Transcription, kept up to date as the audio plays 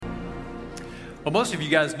Well, most of you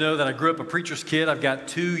guys know that I grew up a preacher's kid. I've got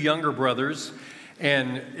two younger brothers,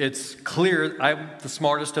 and it's clear I'm the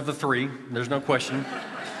smartest of the three. There's no question.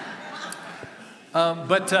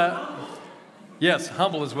 Yes,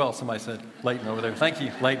 humble as well, somebody said. Leighton over there. Thank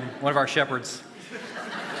you, Leighton, one of our shepherds.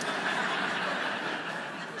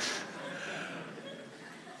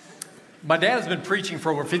 My dad has been preaching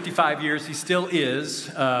for over 55 years. He still is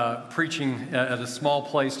preaching at a small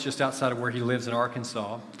place just outside of where he lives in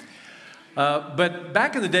Arkansas. But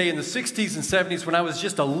back in the day, in the 60s and 70s, when I was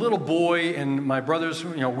just a little boy and my brothers,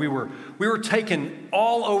 we were taken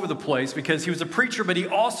all over the place because he was a preacher, but he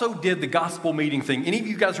also did the gospel meeting thing. Any of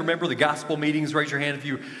you guys remember the gospel meetings? Raise your hand if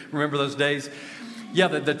you remember those days. Yeah,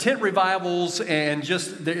 the tent revivals, and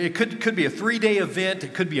just it could be a 3-day event.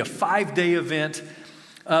 It could be a 5-day event.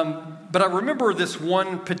 But I remember this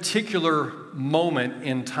one particular moment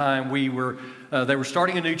in time. They were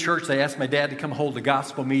starting a new church. They asked my dad to come hold a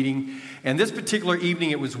gospel meeting. And this particular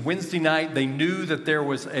evening, it was Wednesday night. They knew that there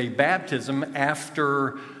was a baptism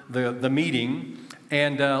after the meeting.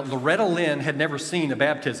 And Loretta Lynn had never seen a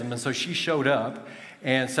baptism. And so she showed up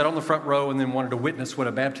and sat on the front row and then wanted to witness what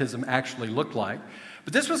a baptism actually looked like.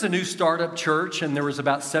 But this was a new startup church, and there was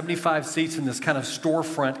about 75 seats in this kind of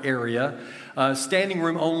storefront area, standing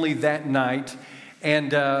room only that night.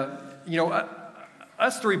 And,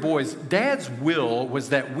 us three boys, Dad's will was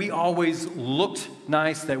that we always looked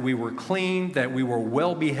nice, that we were clean, that we were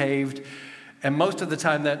well-behaved, and most of the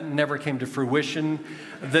time that never came to fruition.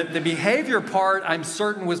 The behavior part, I'm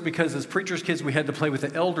certain, was because as preachers' kids, we had to play with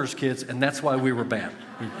the elders' kids, and that's why we were bad.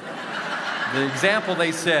 The example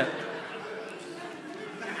they set.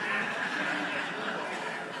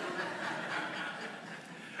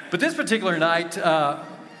 But this particular night,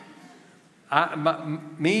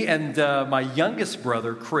 me and my youngest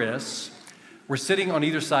brother, Chris, were sitting on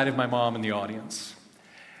either side of my mom in the audience.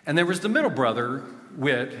 And there was the middle brother,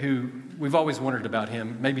 Whit, who we've always wondered about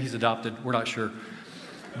him. Maybe he's adopted, we're not sure.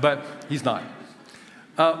 But he's not.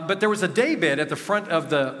 But there was a daybed at the front of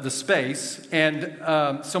the space,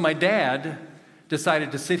 and so my dad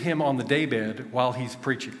decided to sit him on the daybed while he's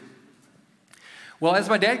preaching. Well, as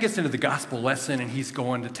my dad gets into the gospel lesson and he's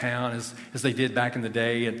going to town as they did back in the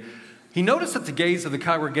day, and he noticed that the gaze of the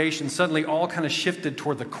congregation suddenly all kind of shifted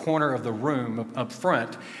toward the corner of the room up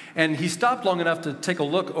front. And he stopped long enough to take a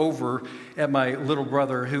look over at my little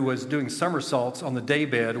brother who was doing somersaults on the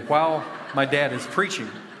daybed while my dad is preaching.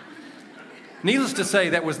 Needless to say,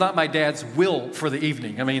 that was not my dad's will for the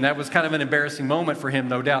evening. I mean, that was kind of an embarrassing moment for him,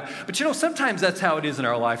 no doubt. But sometimes that's how it is in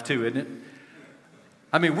our life too, isn't it?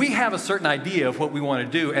 I mean, we have a certain idea of what we want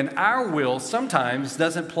to do, and our will sometimes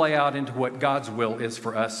doesn't play out into what God's will is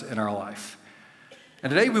for us in our life. And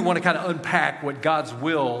today we want to kind of unpack what God's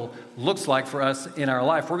will looks like for us in our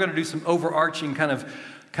life. We're going to do some overarching kind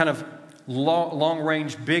of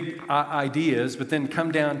long-range big ideas, but then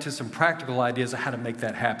come down to some practical ideas of how to make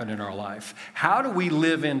that happen in our life. How do we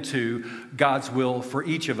live into God's will for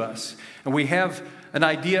each of us? And we have an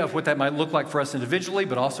idea of what that might look like for us individually,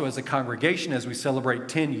 but also as a congregation as we celebrate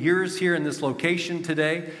 10 years here in this location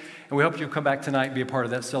today. And we hope you'll come back tonight and be a part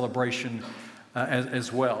of that celebration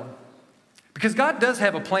as well. Because God does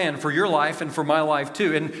have a plan for your life and for my life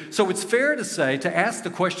too. And so it's fair to ask the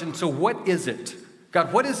question, so what is it?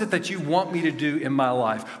 God, what is it that you want me to do in my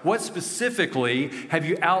life? What specifically have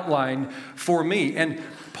you outlined for me? And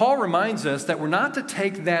Paul reminds us that we're not to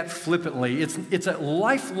take that flippantly. It's a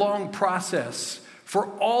lifelong process for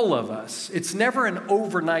all of us. It's never an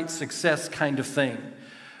overnight success kind of thing.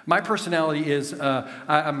 My personality is,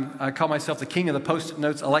 I call myself the king of the Post-it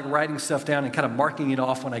notes. I like writing stuff down and kind of marking it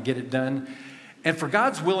off when I get it done. And for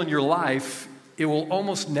God's will in your life, it will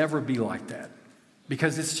almost never be like that.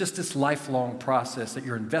 Because it's just this lifelong process that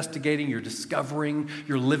you're investigating, you're discovering,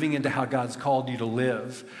 you're living into how God's called you to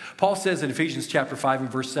live. Paul says in Ephesians chapter 5 and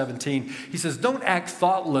verse 17, he says, don't act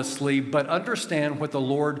thoughtlessly, but understand what the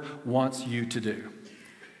Lord wants you to do.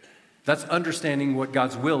 That's understanding what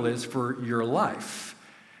God's will is for your life.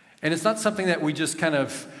 And it's not something that we just kind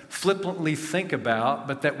of flippantly think about,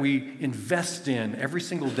 but that we invest in every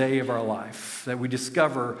single day of our life, that we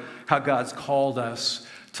discover how God's called us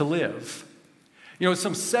to live.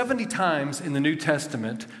 Some 70 times in the New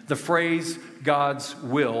Testament, the phrase God's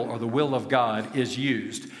will or the will of God is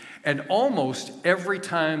used. And almost every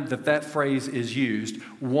time that phrase is used,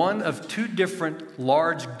 one of two different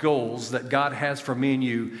large goals that God has for me and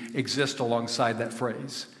you exist alongside that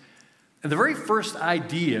phrase. And the very first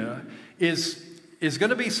idea is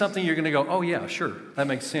going to be something you're going to go, oh yeah, sure, that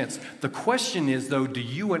makes sense. The question is, though, do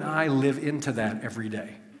you and I live into that every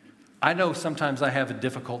day? I know sometimes I have a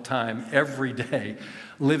difficult time every day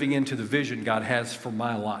living into the vision God has for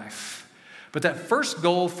my life. But that first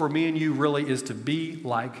goal for me and you really is to be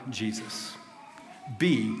like Jesus.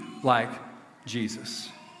 Be like Jesus.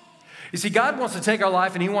 You see, God wants to take our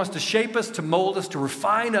life and He wants to shape us, to mold us, to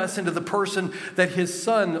refine us into the person that His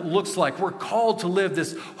Son looks like. We're called to live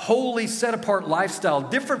this holy, set-apart lifestyle,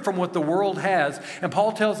 different from what the world has. And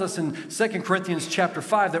Paul tells us in 2 Corinthians chapter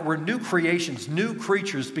 5 that we're new creations, new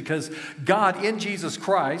creatures, because God in Jesus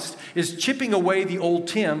Christ is chipping away the old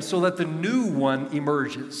Tim so that the new one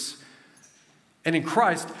emerges. And in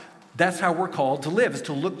Christ, that's how we're called to live, is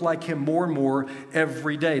to look like Him more and more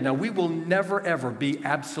every day. Now, we will never, ever be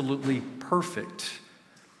absolutely perfect.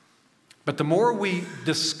 But the more we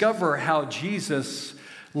discover how Jesus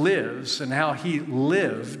lives and how He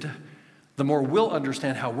lived, the more we'll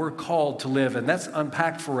understand how we're called to live. And that's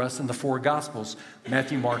unpacked for us in the four Gospels,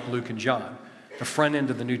 Matthew, Mark, Luke, and John. The front end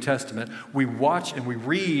of the New Testament. We watch and we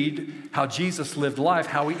read how Jesus lived life,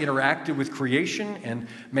 how He interacted with creation and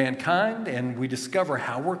mankind, and we discover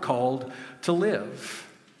how we're called to live.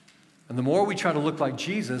 And the more we try to look like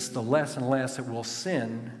Jesus, the less and less it will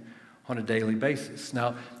sin on a daily basis.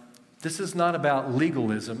 Now, this is not about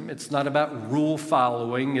legalism. It's not about rule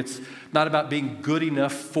following. It's not about being good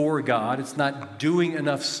enough for God. It's not doing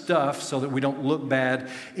enough stuff so that we don't look bad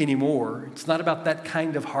anymore. It's not about that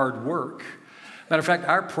kind of hard work. Matter of fact,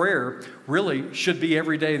 our prayer really should be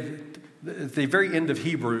every day. At the very end of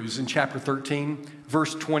Hebrews in chapter 13,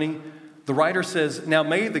 verse 20, the writer says, "Now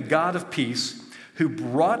may the God of peace, who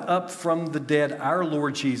brought up from the dead our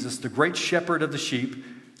Lord Jesus, the great shepherd of the sheep,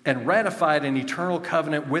 and ratified an eternal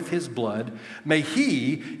covenant with His blood, may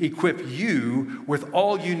He equip you with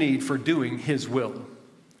all you need for doing His will."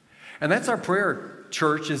 And that's our prayer,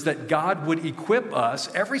 church, is that God would equip us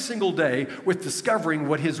every single day with discovering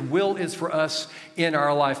what His will is for us in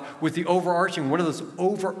our life. With the one of those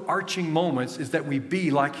overarching moments is that we be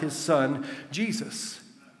like His Son, Jesus.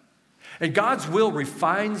 And God's will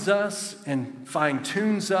refines us and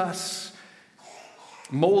fine-tunes us,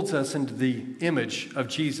 molds us into the image of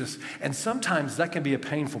Jesus. And sometimes that can be a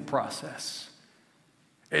painful process.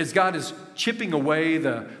 As God is chipping away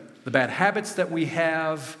the bad habits that we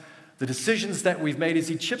have, the decisions that we've made, as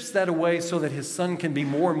He chips that away so that His Son can be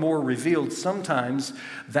more and more revealed, sometimes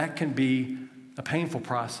that can be a painful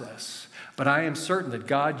process. But I am certain that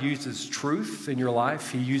God uses truth in your life.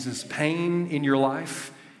 He uses pain in your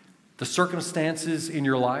life, the circumstances in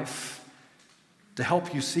your life, to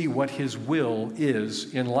help you see what His will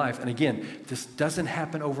is in life. And again, this doesn't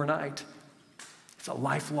happen overnight. It's a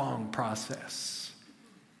lifelong process.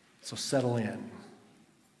 So settle in.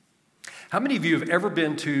 How many of you have ever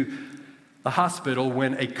been to the hospital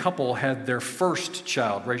when a couple had their first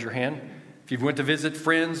child? Raise your hand. If you've went to visit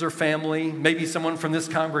friends or family, maybe someone from this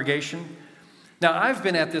congregation. Now, I've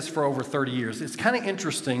been at this for over 30 years. It's kind of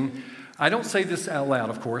interesting. I don't say this out loud,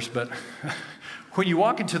 of course, but when you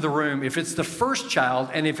walk into the room, if it's the first child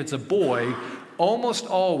and if it's a boy, almost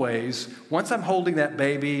always, once I'm holding that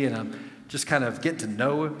baby and I'm just kind of getting to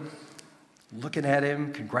know him, looking at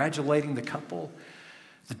him, congratulating the couple,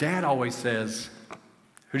 the dad always says,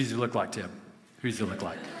 "Who does he look like, Tim? Who does he look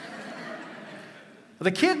like?" Well,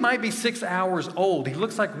 the kid might be 6 hours old. He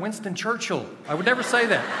looks like Winston Churchill. I would never say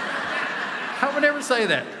that. I would never say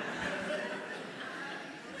that.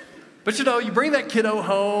 But you bring that kiddo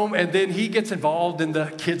home, and then he gets involved in the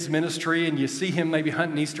kids' ministry, and you see him maybe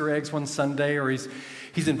hunting Easter eggs one Sunday, or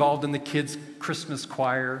he's involved in the kids' Christmas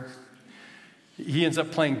choir. He ends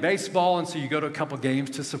up playing baseball, and so you go to a couple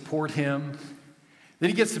games to support him. Then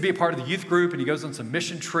he gets to be a part of the youth group, and he goes on some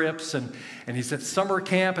mission trips, and he's at summer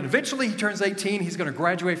camp, and eventually he turns 18. He's going to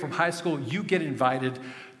graduate from high school. You get invited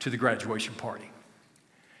to the graduation party.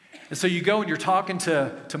 And so you go and you're talking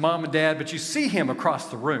to mom and dad, but you see him across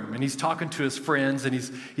the room, and he's talking to his friends, and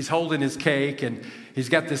he's holding his cake, and he's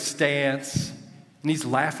got this stance, and he's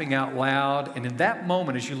laughing out loud. And in that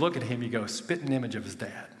moment, as you look at him, you go, spitting image of his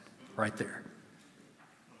dad right there.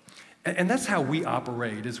 And that's how we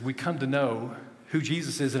operate as we come to know who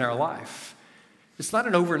Jesus is in our life. It's not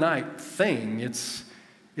an overnight thing. It's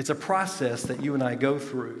a process that you and I go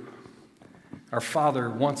through. Our Father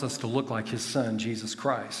wants us to look like His Son, Jesus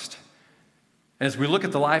Christ. And as we look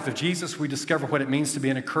at the life of Jesus, we discover what it means to be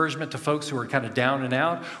an encouragement to folks who are kind of down and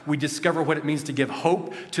out. We discover what it means to give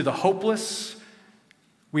hope to the hopeless.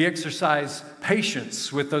 We exercise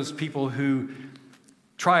patience with those people who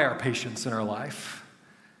try our patience in our life.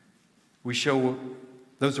 We show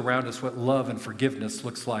those around us what love and forgiveness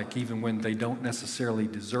looks like, even when they don't necessarily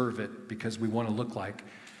deserve it, because we want to look like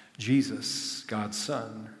Jesus, God's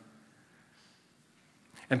Son.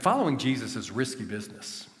 And following Jesus is risky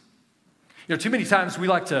business. Too many times we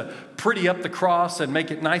like to pretty up the cross and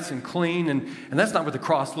make it nice and clean, and that's not what the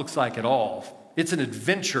cross looks like at all. It's an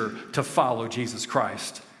adventure to follow Jesus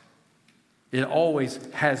Christ. It always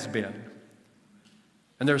has been.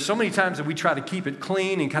 And there are so many times that we try to keep it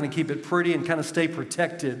clean and kind of keep it pretty and kind of stay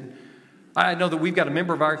protected. I know that we've got a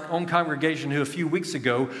member of our own congregation who a few weeks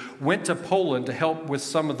ago went to Poland to help with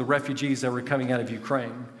some of the refugees that were coming out of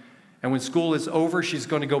Ukraine. And when school is over, she's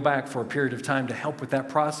going to go back for a period of time to help with that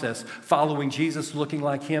process. Following Jesus, looking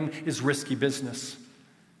like him, is risky business.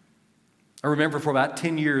 I remember for about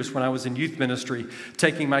 10 years when I was in youth ministry,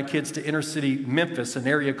 taking my kids to inner city Memphis, an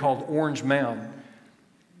area called Orange Mound.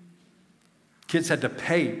 Kids had to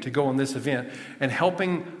pay to go on this event, and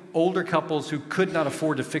helping older couples who could not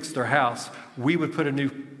afford to fix their house, we would put a new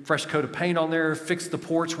fresh coat of paint on there, fix the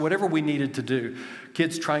porch, whatever we needed to do.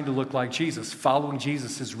 Kids trying to look like Jesus. Following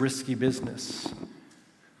Jesus is risky business.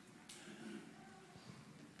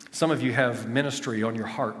 Some of you have ministry on your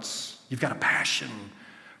hearts. You've got a passion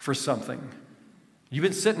for something. You've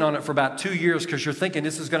been sitting on it for about 2 years because you're thinking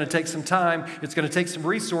this is going to take some time. It's going to take some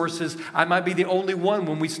resources. I might be the only one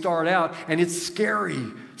when we start out, and it's scary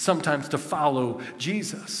sometimes to follow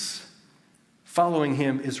Jesus. Following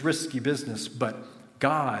him is risky business, but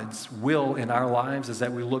God's will in our lives is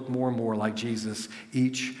that we look more and more like Jesus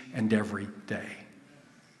each and every day.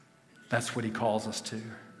 That's what he calls us to.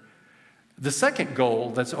 The second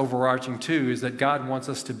goal that's overarching too is that God wants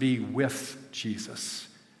us to be with Jesus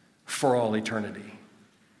for all eternity.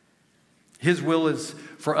 His will is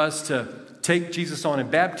for us to take Jesus on in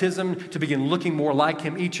baptism, to begin looking more like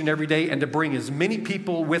him each and every day, and to bring as many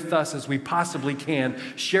people with us as we possibly can,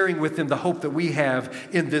 sharing with them the hope that we have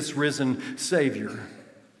in this risen Savior.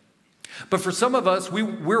 But for some of us,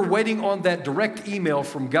 we're waiting on that direct email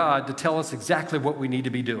from God to tell us exactly what we need to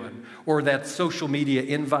be doing, or that social media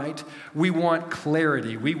invite. We want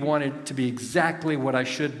clarity. We want it to be exactly what I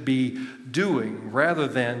should be doing, rather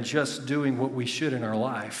than just doing what we should in our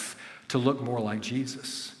life to look more like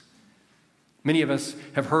Jesus. Many of us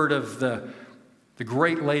have heard of the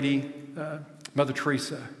great lady, Mother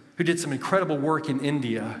Teresa, who did some incredible work in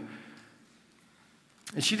India.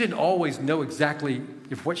 And she didn't always know exactly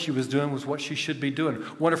if what she was doing was what she should be doing.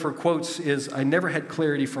 One of her quotes is, "I never had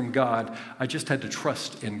clarity from God. I just had to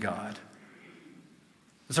trust in God."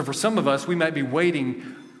 So for some of us, we might be waiting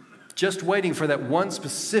for that one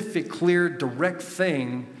specific, clear, direct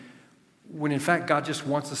thing, when in fact God just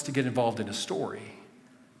wants us to get involved in a story,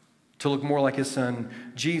 to look more like his son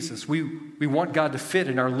Jesus. We want God to fit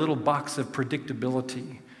in our little box of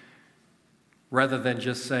predictability, rather than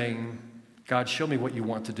just saying, "God, show me what you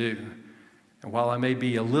want to do. And while I may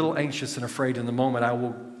be a little anxious and afraid in the moment, I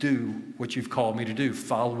will do what you've called me to do."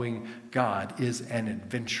 Following God is an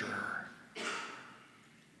adventure.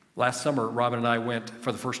 Last summer, Robin and I went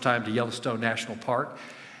for the first time to Yellowstone National Park.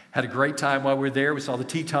 Had a great time while we were there. We saw the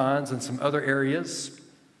Tetons and some other areas.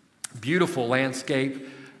 Beautiful landscape.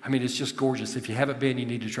 I mean, it's just gorgeous. If you haven't been, you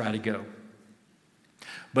need to try to go.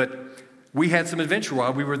 But we had some adventure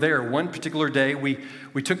while we were there. One particular day, we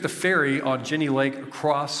took the ferry on Jenny Lake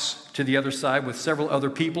across to the other side with several other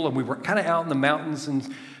people, and we were kind of out in the mountains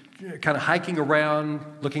and kind of hiking around,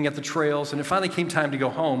 looking at the trails, and it finally came time to go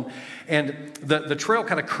home. And the trail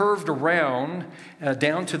kind of curved around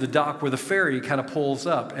down to the dock where the ferry kind of pulls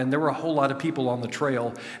up, and there were a whole lot of people on the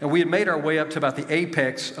trail. And we had made our way up to about the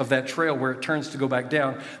apex of that trail where it turns to go back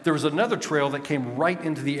down. There was another trail that came right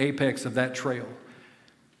into the apex of that trail.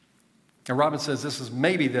 And Robin says this is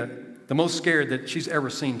maybe the most scared that she's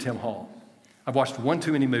ever seen Tim Hall. I've watched one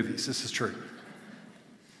too many movies. This is true.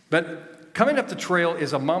 But coming up the trail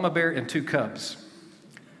is a mama bear and 2 cubs.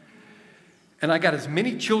 And I got as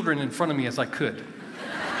many children in front of me as I could.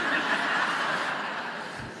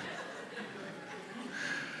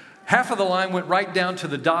 Half of the line went right down to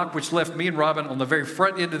the dock, which left me and Robin on the very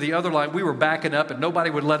front end of the other line. We were backing up, and nobody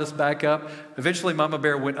would let us back up. Eventually, Mama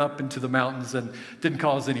Bear went up into the mountains and didn't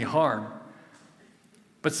cause any harm.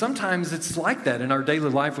 But sometimes it's like that in our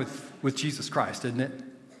daily life with Jesus Christ, isn't it?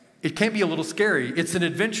 It can be a little scary. It's an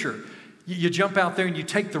adventure. You jump out there and you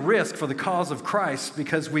take the risk for the cause of Christ,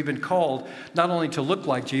 because we've been called not only to look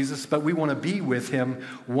like Jesus, but we want to be with him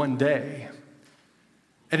one day.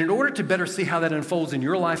 And in order to better see how that unfolds in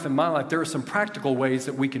your life and my life, there are some practical ways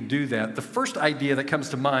that we can do that. The first idea that comes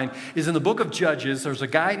to mind is in the book of Judges. There's a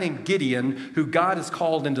guy named Gideon who God has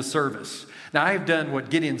called into service. Now, I have done what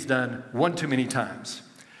Gideon's done one too many times.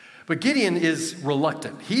 But Gideon is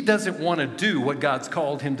reluctant. He doesn't want to do what God's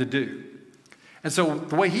called him to do. And so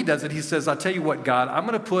the way he does it, he says, "I'll tell you what, God, I'm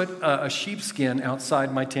going to put a sheepskin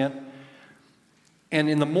outside my tent. And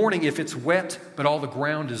in the morning, if it's wet, but all the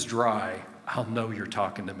ground is dry, I'll know you're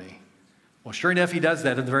talking to me." Well, sure enough, he does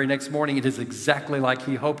that. And the very next morning, it is exactly like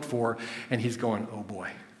he hoped for. And he's going, oh boy,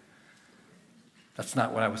 that's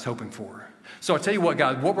not what I was hoping for. So I'll tell you what,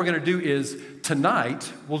 God, what we're going to do is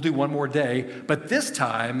tonight, we'll do one more day, but this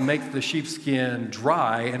time make the sheepskin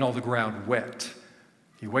dry and all the ground wet.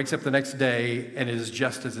 He wakes up the next day and it is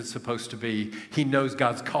just as it's supposed to be. He knows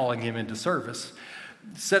God's calling him into service.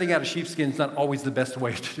 Setting out a sheepskin is not always the best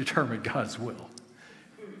way to determine God's will.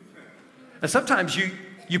 And sometimes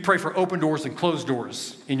you pray for open doors and closed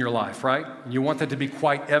doors in your life, right? And you want that to be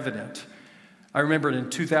quite evident. I remember in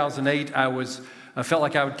 2008, I felt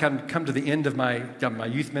like I would come to the end of my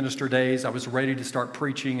youth minister days. I was ready to start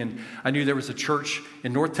preaching, and I knew there was a church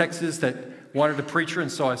in North Texas that wanted a preacher,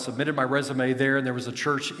 and so I submitted my resume there, and there was a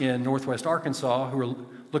church in Northwest Arkansas who were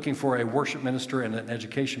looking for a worship minister and an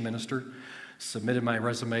education minister. Submitted my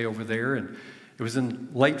resume over there, and it was in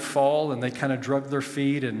late fall, and they kind of drugged their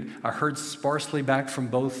feet, and I heard sparsely back from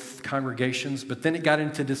both congregations, but then it got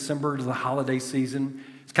into December to the holiday season.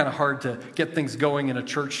 It's kind of hard to get things going in a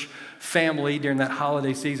church family during that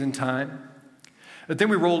holiday season time. But then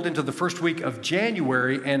we rolled into the first week of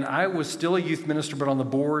January, and I was still a youth minister, but on the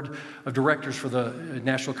board of directors for the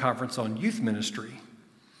National Conference on Youth Ministry.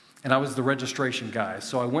 And I was the registration guy.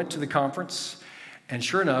 So I went to the conference, and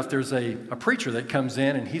sure enough, there's a preacher that comes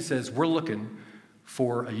in, and he says, we're looking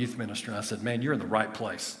for a youth minister. And I said, man, you're in the right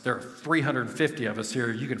place. There are 350 of us here.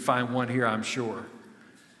 You can find one here, I'm sure.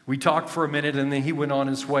 We talked for a minute, and then he went on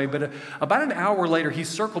his way. But about an hour later, he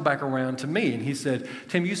circled back around to me, and he said,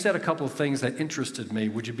 Tim, you said a couple of things that interested me.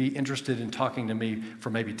 Would you be interested in talking to me for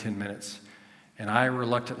maybe 10 minutes? And I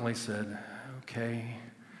reluctantly said, okay,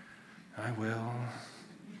 I will.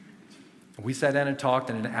 We sat down and talked,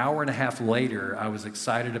 and an hour and a half later, I was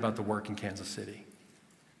excited about the work in Kansas City.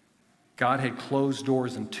 God had closed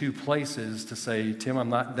doors in two places to say, Tim, I'm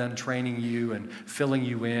not done training you and filling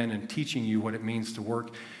you in and teaching you what it means to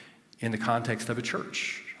work in the context of a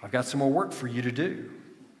church. I've got some more work for you to do.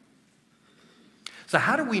 So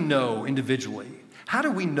how do we know individually? How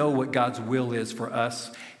do we know what God's will is for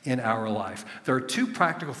us in our life? There are two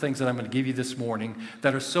practical things that I'm going to give you this morning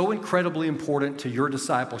that are so incredibly important to your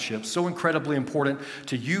discipleship, so incredibly important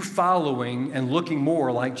to you following and looking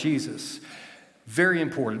more like Jesus. Very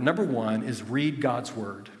important. Number one is read God's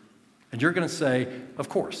word. And you're going to say, of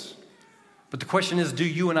course. But the question is, do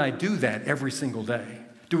you and I do that every single day?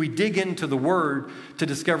 Do we dig into the word to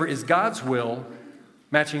discover, is God's will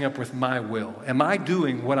matching up with my will? Am I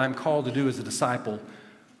doing what I'm called to do as a disciple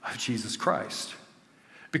of Jesus Christ?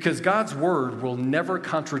 Because God's word will never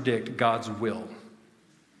contradict God's will.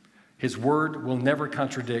 His word will never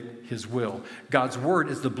contradict his will. God's word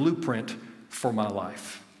is the blueprint for my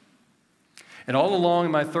life. And all along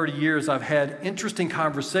in my 30 years, I've had interesting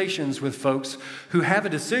conversations with folks who have a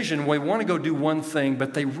decision where they want to go do one thing,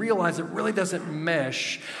 but they realize it really doesn't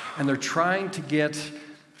mesh, and they're trying to get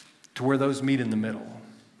to where those meet in the middle.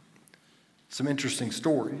 Some interesting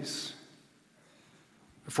stories.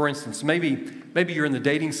 For instance, maybe you're in the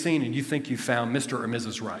dating scene and you think you found Mr. or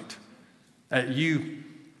Mrs. Right.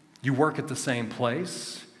 You work at the same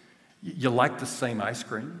place. You like the same ice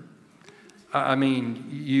cream. I mean,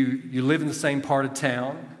 you live in the same part of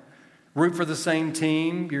town, root for the same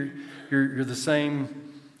team, you're the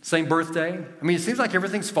same birthday. I mean, it seems like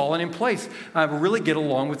everything's fallen in place. I really get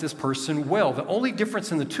along with this person well. The only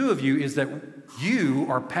difference in the two of you is that you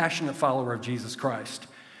are a passionate follower of Jesus Christ.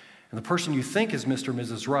 And the person you think is Mr. or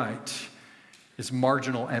Mrs. Right is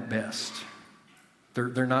marginal at best.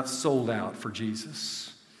 They're not sold out for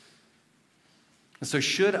Jesus. And so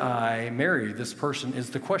should I marry this person is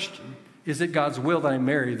the question. Is it God's will that I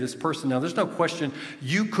marry this person? Now, there's no question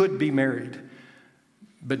you could be married.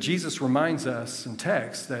 But Jesus reminds us in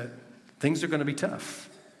text that things are going to be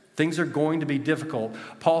tough. Things are going to be difficult.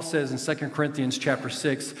 Paul says in 2 Corinthians chapter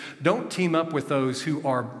 6, don't team up with those who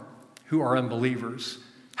are unbelievers.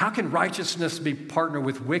 How can righteousness be partnered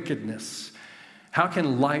with wickedness? How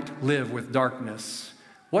can light live with darkness?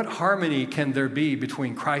 What harmony can there be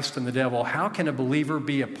between Christ and the devil? How can a believer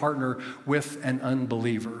be a partner with an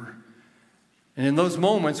unbeliever? And in those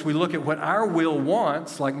moments, we look at what our will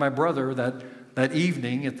wants, like my brother that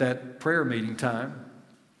evening at that prayer meeting time,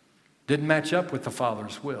 didn't match up with the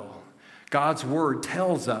Father's will. God's word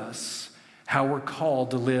tells us how we're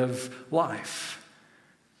called to live life.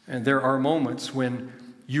 And there are moments when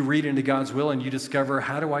you read into God's will and you discover,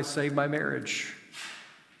 how do I save my marriage?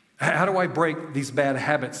 How do I break these bad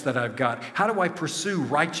habits that I've got? How do I pursue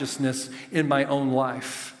righteousness in my own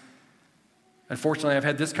life? Unfortunately, I've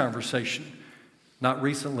had this conversation. Not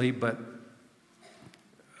recently, but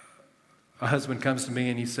a husband comes to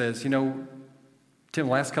me and he says, Tim, the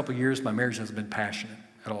last couple of years, my marriage hasn't been passionate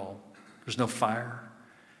at all. There's no fire.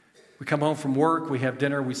 We come home from work, we have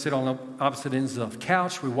dinner, we sit on opposite ends of the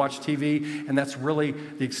couch, we watch TV, and that's really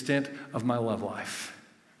the extent of my love life.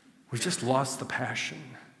 We've just lost the passion.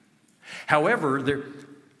 However,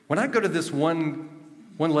 when I go to this one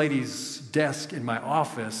lady's desk in my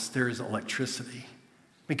office, there is electricity.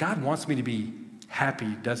 I mean, God wants me to be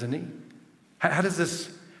happy, doesn't he? How does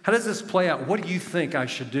this play out? What do you think I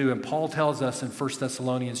should do? And Paul tells us in 1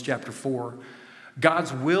 Thessalonians chapter 4,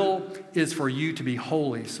 God's will is for you to be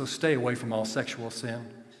holy, so stay away from all sexual sin.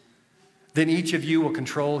 Then each of you will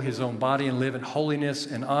control his own body and live in holiness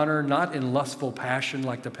and honor, not in lustful passion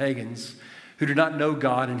like the pagans who do not know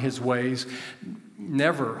God and his ways.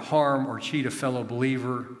 Never harm or cheat a fellow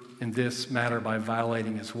believer in this matter by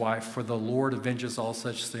violating his wife, for the Lord avenges all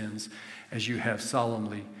such sins as you have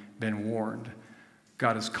solemnly been warned.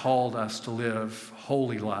 God has called us to live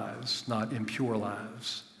holy lives, not impure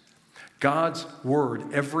lives. God's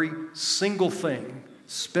word, every single thing,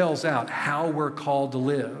 spells out how we're called to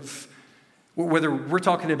live. Whether we're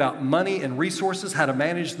talking about money and resources, how to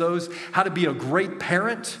manage those, how to be a great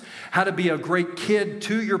parent, how to be a great kid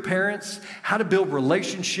to your parents, how to build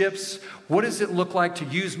relationships, what does it look like to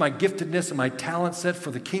use my giftedness and my talent set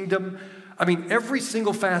for the kingdom? I mean, every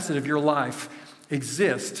single facet of your life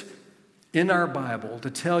exists in our Bible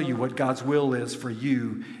to tell you what God's will is for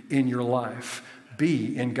you in your life.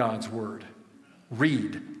 Be in God's word.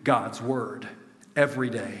 Read God's word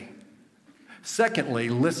every day. Secondly,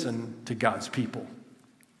 listen to God's people.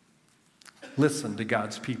 Listen to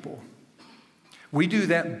God's people. We do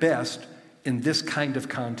that best in this kind of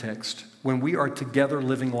context, when we are together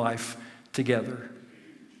living life together.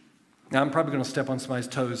 Now, I'm probably going to step on somebody's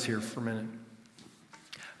toes here for a minute.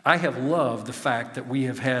 I have loved the fact that we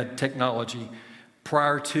have had technology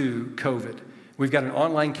prior to COVID. We've got an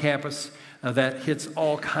online campus that hits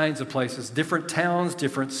all kinds of places, different towns,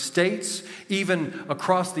 different states, even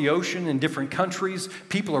across the ocean in different countries.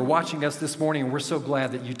 People are watching us this morning, and we're so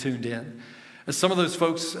glad that you tuned in. Some of those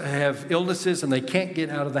folks have illnesses and they can't get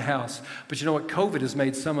out of the house. But you know what? COVID has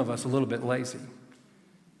made some of us a little bit lazy.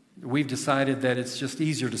 We've decided that it's just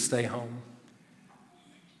easier to stay home.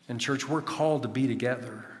 And church, we're called to be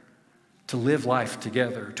together, to live life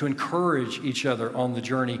together, to encourage each other on the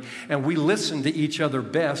journey. And we listen to each other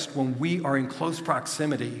best when we are in close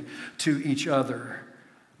proximity to each other.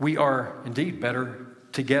 We are indeed better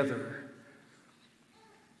together.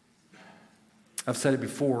 I've said it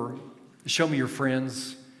before, show me your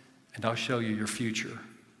friends and I'll show you your future.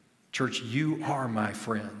 Church, you are my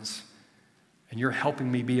friends, and you're helping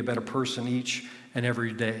me be a better person each and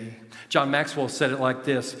every day. John Maxwell said it like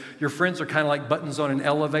this: your friends are kind of like buttons on an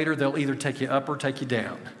elevator. They'll either take you up or take you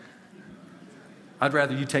down. I'd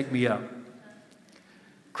rather you take me up.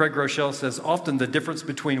 Craig Rochelle says, often the difference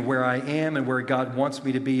between where I am and where God wants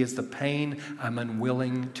me to be is the pain I'm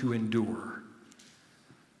unwilling to endure.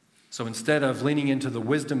 So instead of leaning into the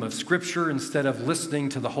wisdom of Scripture, instead of listening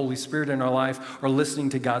to the Holy Spirit in our life or listening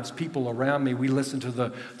to God's people around me, we listen to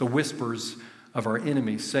the whispers of our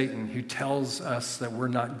enemy, Satan, who tells us that we're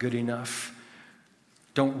not good enough.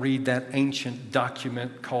 Don't read that ancient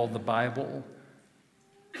document called the Bible.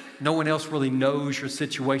 No one else really knows your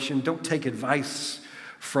situation. Don't take advice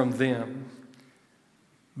from them.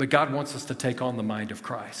 But God wants us to take on the mind of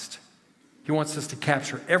Christ. He wants us to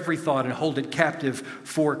capture every thought and hold it captive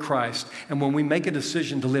for Christ. And when we make a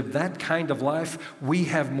decision to live that kind of life, we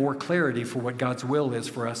have more clarity for what God's will is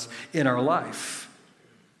for us in our life.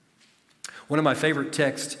 One of my favorite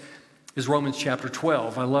texts is Romans chapter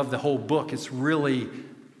 12. I love the whole book. It's really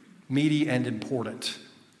meaty and important.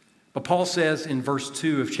 But Paul says in verse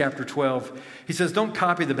 2 of chapter 12, he says, don't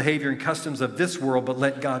copy the behavior and customs of this world, but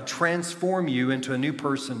let God transform you into a new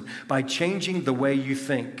person by changing the way you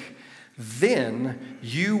think. Then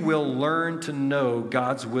you will learn to know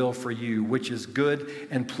God's will for you, which is good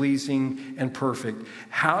and pleasing and perfect.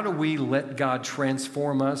 How do we let God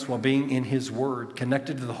transform us? While being in His Word,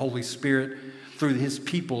 connected to the Holy Spirit through His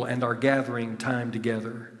people and our gathering time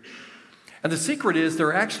together. And the secret is there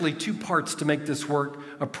are actually two parts to make this work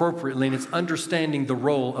appropriately, and it's understanding the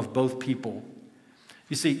role of both people.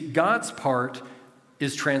 You see, God's part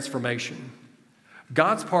is transformation.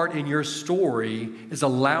 God's part in your story is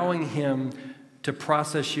allowing Him to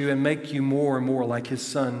process you and make you more and more like His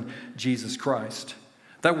Son, Jesus Christ.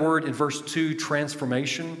 That word in verse 2,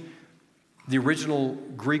 transformation, the original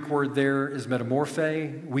Greek word there is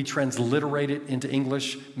metamorphe. We transliterate it into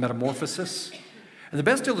English, metamorphosis. And the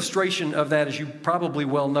best illustration of that, as you probably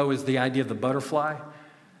well know, is the idea of the butterfly.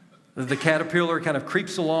 The caterpillar kind of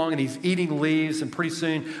creeps along and he's eating leaves, and pretty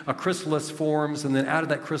soon a chrysalis forms, and then out of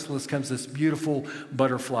that chrysalis comes this beautiful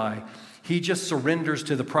butterfly. He just surrenders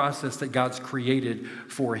to the process that God's created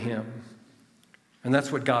for him. And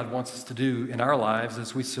that's what God wants us to do in our lives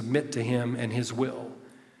as we submit to him and his will,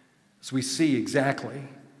 as we see exactly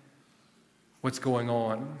what's going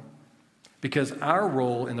on. Because our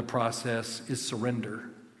role in the process is surrender.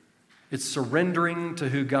 It's surrendering to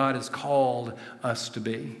who God has called us to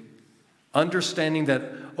be. Understanding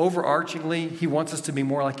that overarchingly, he wants us to be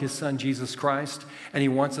more like his son, Jesus Christ, and he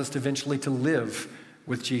wants us to eventually to live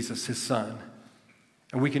with Jesus, his son.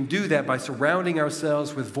 And we can do that by surrounding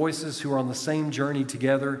ourselves with voices who are on the same journey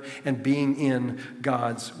together and being in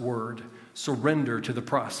God's word. Surrender to the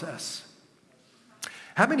process.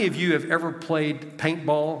 How many of you have ever played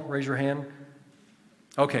paintball? Raise your hand.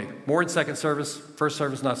 Okay, more in second service. First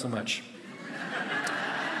service, not so much.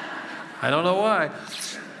 I don't know why.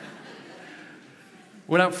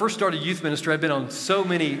 When I first started youth ministry, I've been on so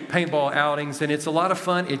many paintball outings, and it's a lot of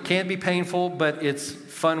fun. It can be painful, but it's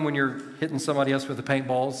fun when you're hitting somebody else with the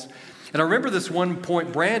paintballs. And I remember this one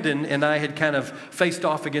point, Brandon and I had kind of faced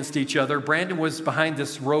off against each other. Brandon was behind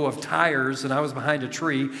this row of tires, and I was behind a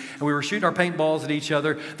tree, and we were shooting our paintballs at each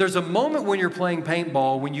other. There's a moment when you're playing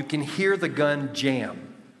paintball when you can hear the gun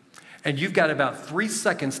jam. And you've got about 3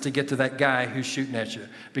 seconds to get to that guy who's shooting at you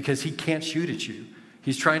because he can't shoot at you.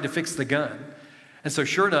 He's trying to fix the gun. And so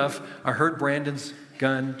sure enough, I heard Brandon's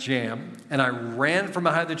gun jam, and I ran from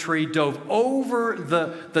behind the tree, dove over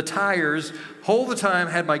the tires, whole the time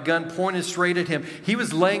had my gun pointed straight at him. He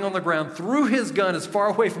was laying on the ground, threw his gun as far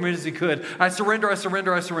away from it as he could. I surrender, I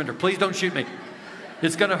surrender, I surrender. Please don't shoot me.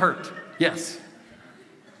 It's going to hurt. Yes.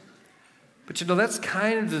 But you know, that's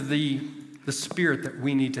kind of the spirit that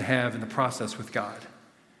we need to have in the process with God.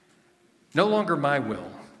 No longer my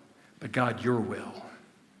will, but God, your will.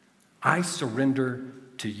 I surrender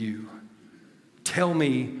to you. Tell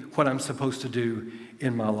me what I'm supposed to do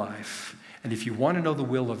in my life. And if you want to know the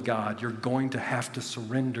will of God, you're going to have to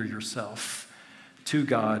surrender yourself to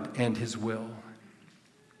God and his will.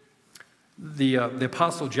 The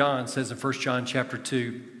Apostle John says in 1 John chapter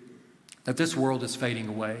 2 that this world is fading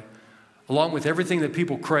away, along with everything that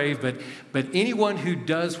people crave, but anyone who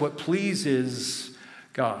does what pleases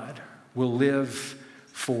God will live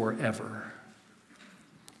forever.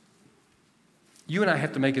 You and I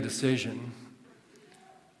have to make a decision.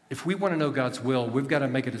 If we want to know God's will, we've got to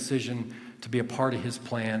make a decision to be a part of his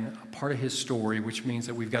plan, a part of his story, which means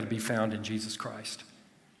that we've got to be found in Jesus Christ.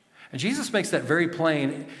 And Jesus makes that very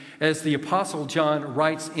plain as the Apostle John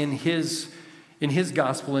writes in his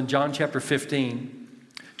gospel in John chapter 15.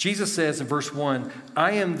 Jesus says in verse 1,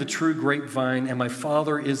 I am the true grapevine and my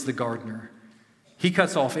Father is the gardener. He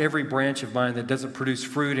cuts off every branch of mine that doesn't produce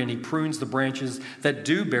fruit, and he prunes the branches that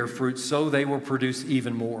do bear fruit so they will produce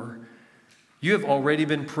even more. You have already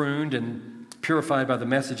been pruned and purified by the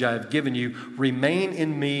message I have given you. Remain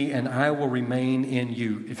in me, and I will remain in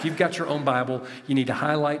you. If you've got your own Bible, you need to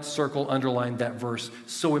highlight, circle, underline that verse.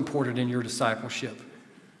 So important in your discipleship.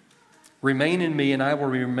 Remain in me, and I will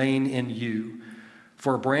remain in you.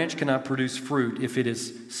 For a branch cannot produce fruit if it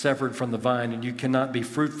is severed from the vine, and you cannot be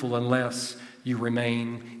fruitful unless you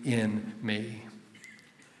remain in me.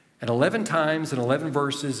 And 11 times in 11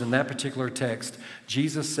 verses in that particular text,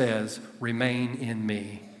 Jesus says, remain in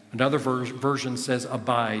me. Another version says,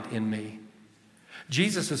 abide in me.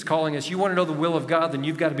 Jesus is calling us, you want to know the will of God, then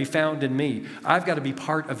you've got to be found in me. I've got to be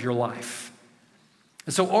part of your life.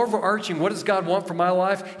 And so overarching, what does God want for my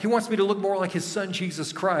life? He wants me to look more like his son,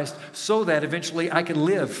 Jesus Christ, so that eventually I can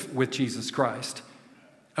live with Jesus Christ.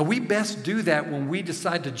 And we best do that when we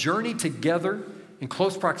decide to journey together in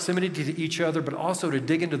close proximity to each other, but also to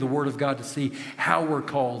dig into the Word of God to see how we're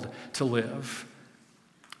called to live.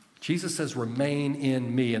 Jesus says, remain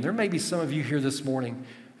in me. And there may be some of you here this morning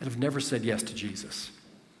that have never said yes to Jesus.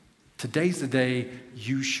 Today's the day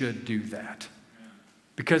you should do that.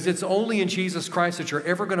 Because it's only in Jesus Christ that you're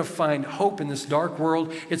ever going to find hope in this dark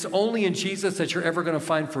world. It's only in Jesus that you're ever going to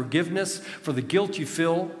find forgiveness for the guilt you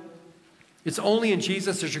feel. It's only in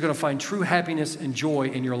Jesus that you're going to find true happiness and joy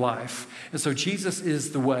in your life. And so Jesus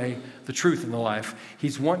is the way, the truth, and the life.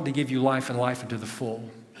 He's wanting to give you life and life into the full.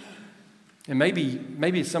 And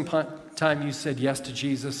maybe at some time you said yes to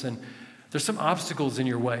Jesus, and there's some obstacles in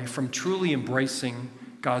your way from truly embracing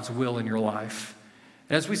God's will in your life.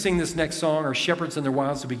 And as we sing this next song, our shepherds and their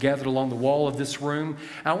wives will be gathered along the wall of this room.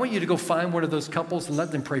 I want you to go find one of those couples and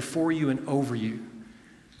let them pray for you and over you,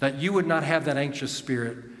 that you would not have that anxious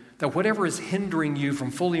spirit, that whatever is hindering you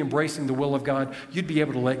from fully embracing the will of God, you'd be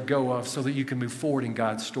able to let go of so that you can move forward in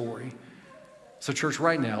God's story. So church,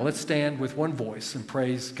 right now, let's stand with one voice and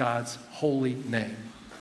praise God's holy name.